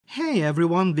Hey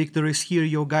everyone, Victor is here,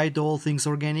 your guide to all things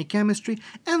organic chemistry,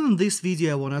 and in this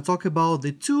video I want to talk about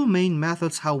the two main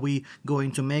methods how we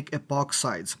going to make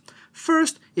epoxides.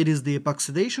 First, it is the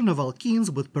epoxidation of alkenes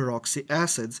with peroxy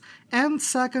acids, and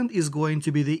second is going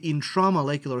to be the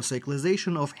intramolecular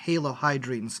cyclization of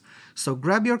halohydrins. So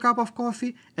grab your cup of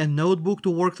coffee, a notebook to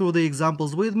work through the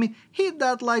examples with me, hit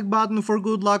that like button for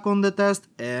good luck on the test,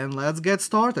 and let's get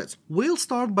started. We'll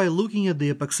start by looking at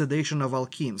the epoxidation of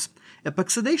alkenes.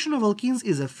 Epoxidation of alkenes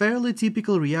is a fairly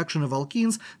typical reaction of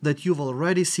alkenes that you've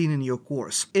already seen in your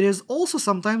course. It is also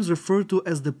sometimes referred to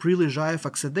as the Prilejaev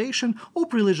oxidation or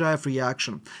Prilejaev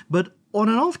reaction, but on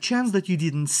an off chance that you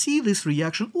didn't see this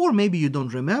reaction or maybe you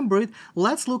don't remember it,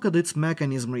 let's look at its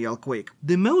mechanism real quick.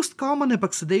 The most common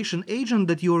epoxidation agent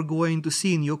that you are going to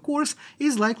see in your course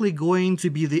is likely going to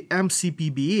be the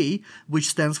mCPBA, which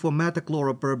stands for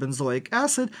metachloroperbenzoic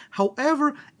acid.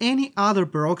 However, any other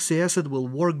peroxy acid will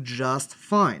work just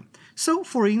fine. So,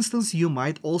 for instance, you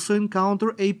might also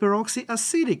encounter a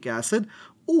peroxyacetic acid,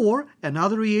 or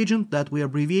another reagent that we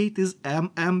abbreviate is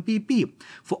MMPP.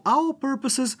 For our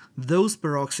purposes, those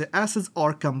peroxy acids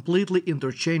are completely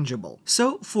interchangeable.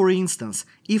 So, for instance,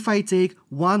 if I take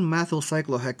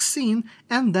 1-methylcyclohexene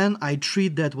and then I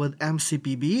treat that with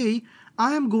mCPBA,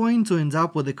 I am going to end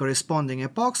up with the corresponding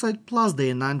epoxide plus the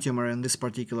enantiomer in this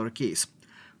particular case.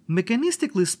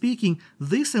 Mechanistically speaking,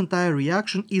 this entire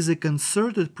reaction is a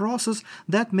concerted process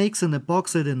that makes an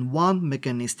epoxide in one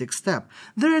mechanistic step.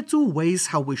 There are two ways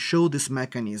how we show this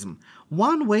mechanism.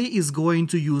 One way is going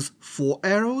to use 4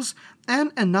 arrows,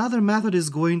 and another method is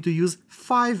going to use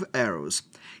 5 arrows.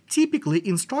 Typically,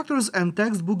 instructors and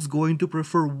textbooks going to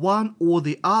prefer one or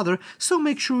the other, so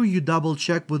make sure you double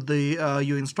check with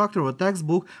your instructor or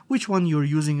textbook which one you're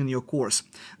using in your course.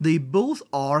 They both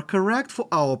are correct for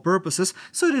our purposes,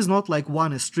 so it is not like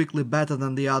one is strictly better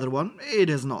than the other one. It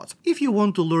is not. If you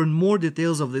want to learn more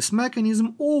details of this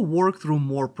mechanism or work through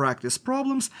more practice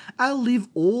problems, I'll leave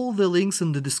all the links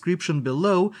in the description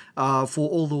below for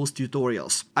all those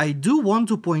tutorials. I do want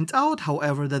to point out,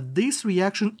 however, that this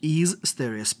reaction is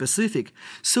stereospecific,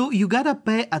 so you gotta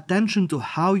pay attention to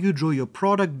how you draw your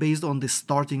product based on the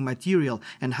starting material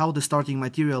and how the starting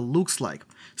material looks like.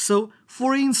 So,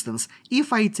 for instance,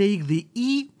 if I take the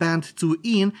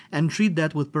E-pent2-ene and treat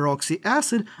that with peroxy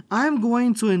acid, I'm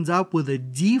going to end up with a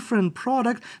different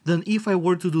product than if I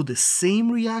were to do the same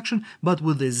reaction but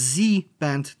with the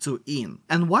Z-pent2-ene.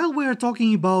 And while we are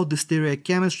talking about the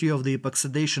stereochemistry of the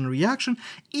epoxidation reaction,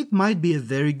 it might be a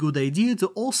very good idea to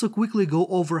also quickly go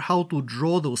over how to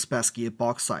draw those pesky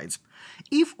epoxides.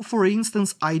 If, for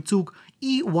instance, I took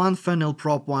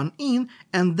E1-phenylprop-1-ene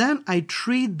and then I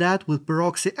treat that with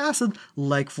peroxy acid,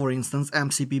 like for instance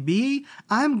mCPBA,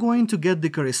 I'm going to get the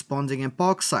corresponding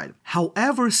epoxide.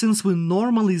 However, since we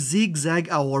normally zigzag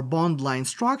our bond line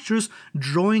structures,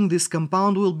 drawing this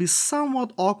compound will be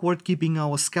somewhat awkward keeping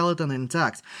our skeleton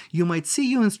intact. You might see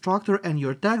your instructor and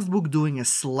your textbook doing a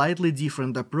slightly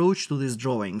different approach to these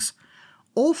drawings.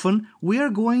 Often, we are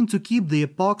going to keep the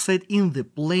epoxide in the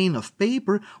plane of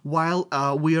paper while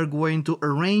we are going to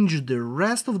arrange the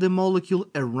rest of the molecule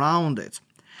around it.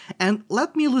 And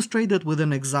let me illustrate that with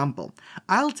an example.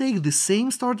 I'll take the same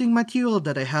starting material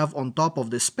that I have on top of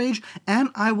this page and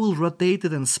I will rotate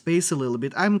it in space a little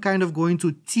bit. I'm kind of going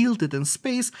to tilt it in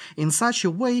space in such a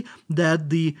way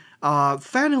that the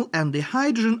phenyl and the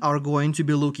hydrogen are going to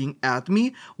be looking at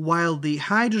me, while the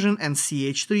hydrogen and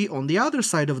CH3 on the other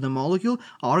side of the molecule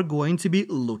are going to be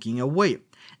looking away.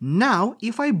 Now,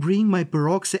 if I bring my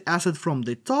peroxy acid from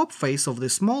the top face of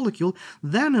this molecule,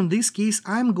 then in this case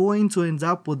I'm going to end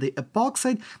up with the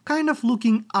epoxide kind of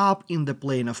looking up in the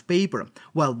plane of paper,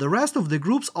 while the rest of the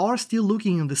groups are still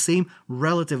looking in the same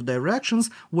relative directions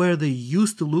where they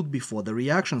used to look before the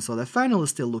reaction. So the phenyl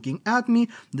is still looking at me,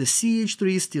 the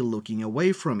CH3 is still looking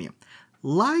away from me.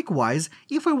 Likewise,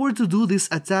 if I were to do this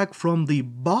attack from the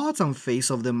bottom face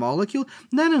of the molecule,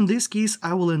 then in this case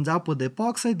I will end up with the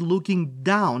epoxide looking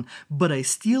down, but I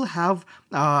still have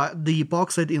the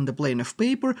epoxide in the plane of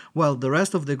paper, while the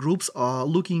rest of the groups are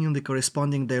looking in the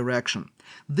corresponding direction.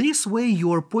 This way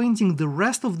you are pointing the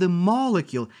rest of the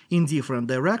molecule in different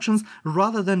directions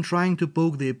rather than trying to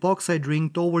poke the epoxide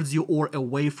ring towards you or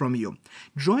away from you.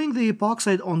 Drawing the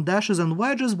epoxide on dashes and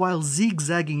wedges while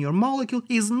zigzagging your molecule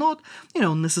is not,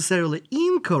 necessarily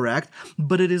incorrect,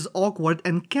 but it is awkward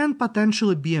and can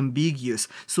potentially be ambiguous,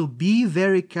 so be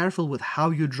very careful with how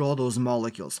you draw those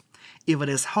molecules. If it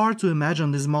is hard to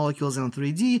imagine these molecules in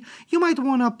 3D, you might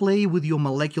want to play with your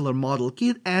molecular model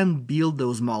kit and build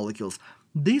those molecules.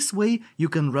 This way, you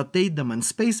can rotate them in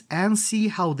space and see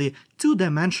how the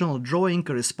two-dimensional drawing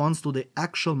corresponds to the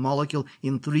actual molecule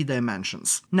in 3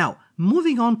 dimensions. Now,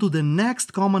 moving on to the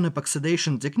next common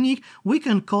epoxidation technique, we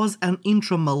can cause an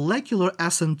intramolecular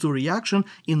SN2 reaction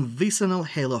in vicinal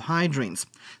halohydrins.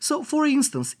 So, for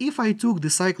instance, if I took the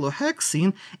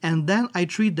cyclohexene and then I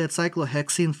treat that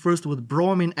cyclohexene first with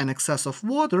bromine and excess of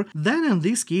water, then in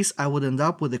this case I would end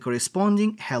up with the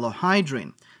corresponding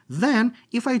halohydrin. Then,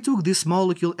 if I took this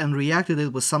molecule and reacted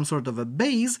it with some sort of a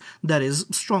base that is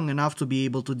strong enough to be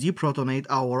able to deprotonate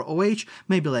our OH,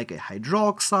 maybe like a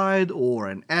hydroxide or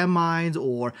an amide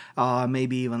or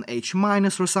maybe even H-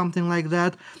 or something like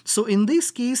that. So in this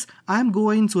case, I'm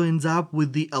going to end up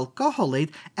with the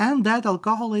alcoholate, and that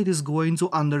alcoholate is going to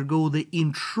undergo the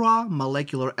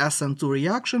intramolecular SN2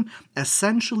 reaction,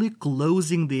 essentially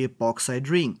closing the epoxide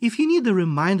ring. If you need a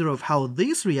reminder of how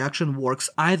this reaction works,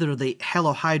 either the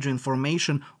halohydrin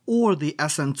formation or the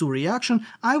SN2 reaction,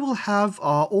 I will have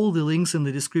all the links in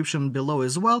the description below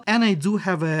as well, and I do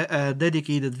have a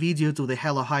dedicated video to the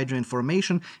halohydrin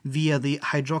formation via the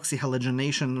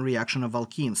hydroxyhalogenation reaction of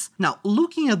alkenes. Now,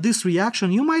 looking at this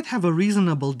reaction, you might have a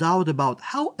reasonable doubt about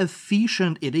how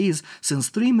efficient it is,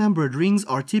 since 3-membered rings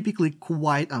are typically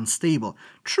quite unstable.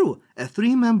 True, a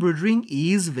 3-membered ring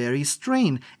is very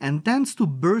strained and tends to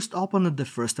burst open at the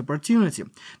first opportunity.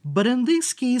 But in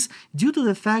this case, due to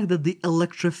the fact that the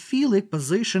electrophilic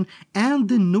position and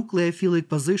the nucleophilic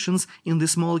positions in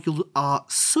this molecule are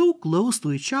so close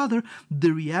to each other,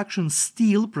 the reaction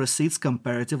still proceeds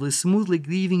comparatively smoothly,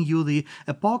 giving you the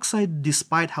epoxide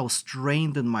despite how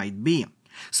strained it might be.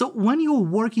 So when you're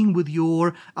working with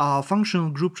your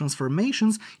functional group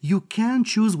transformations, you can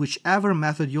choose whichever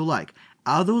method you like.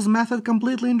 Are those methods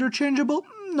completely interchangeable?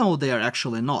 No, they are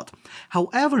actually not.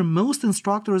 However, most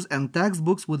instructors and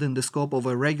textbooks within the scope of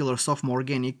a regular sophomore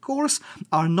organic course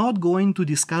are not going to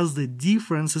discuss the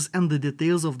differences and the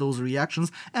details of those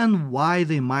reactions and why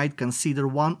they might consider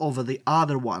one over the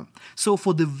other one. So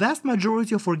for the vast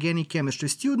majority of organic chemistry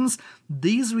students,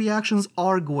 these reactions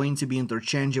are going to be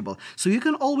interchangeable. So you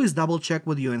can always double check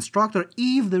with your instructor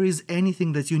if there is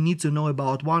anything that you need to know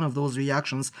about one of those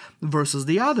reactions versus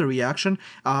the other reaction,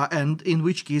 and in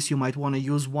which case you might want to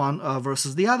use one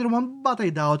versus the other one, but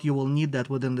I doubt you will need that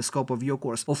within the scope of your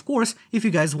course. Of course, if you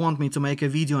guys want me to make a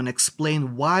video and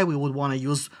explain why we would want to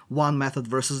use one method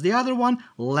versus the other one,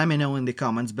 let me know in the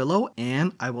comments below,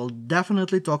 and I will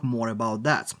definitely talk more about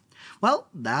that. Well,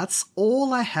 that's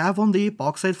all I have on the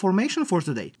epoxide formation for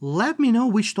today. Let me know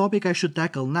which topic I should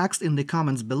tackle next in the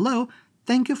comments below.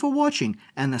 Thank you for watching,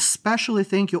 and especially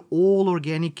thank you all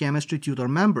Organic Chemistry Tutor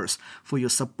members for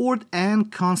your support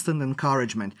and constant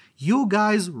encouragement. You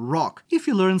guys rock! If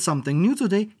you learned something new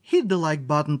today, hit the like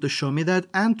button to show me that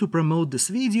and to promote this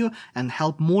video and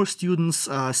help more students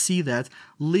see that.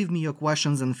 Leave me your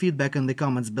questions and feedback in the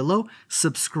comments below.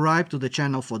 Subscribe to the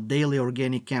channel for daily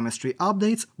organic chemistry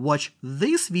updates. Watch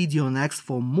this video next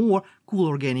for more cool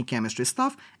organic chemistry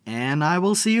stuff, and I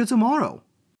will see you tomorrow.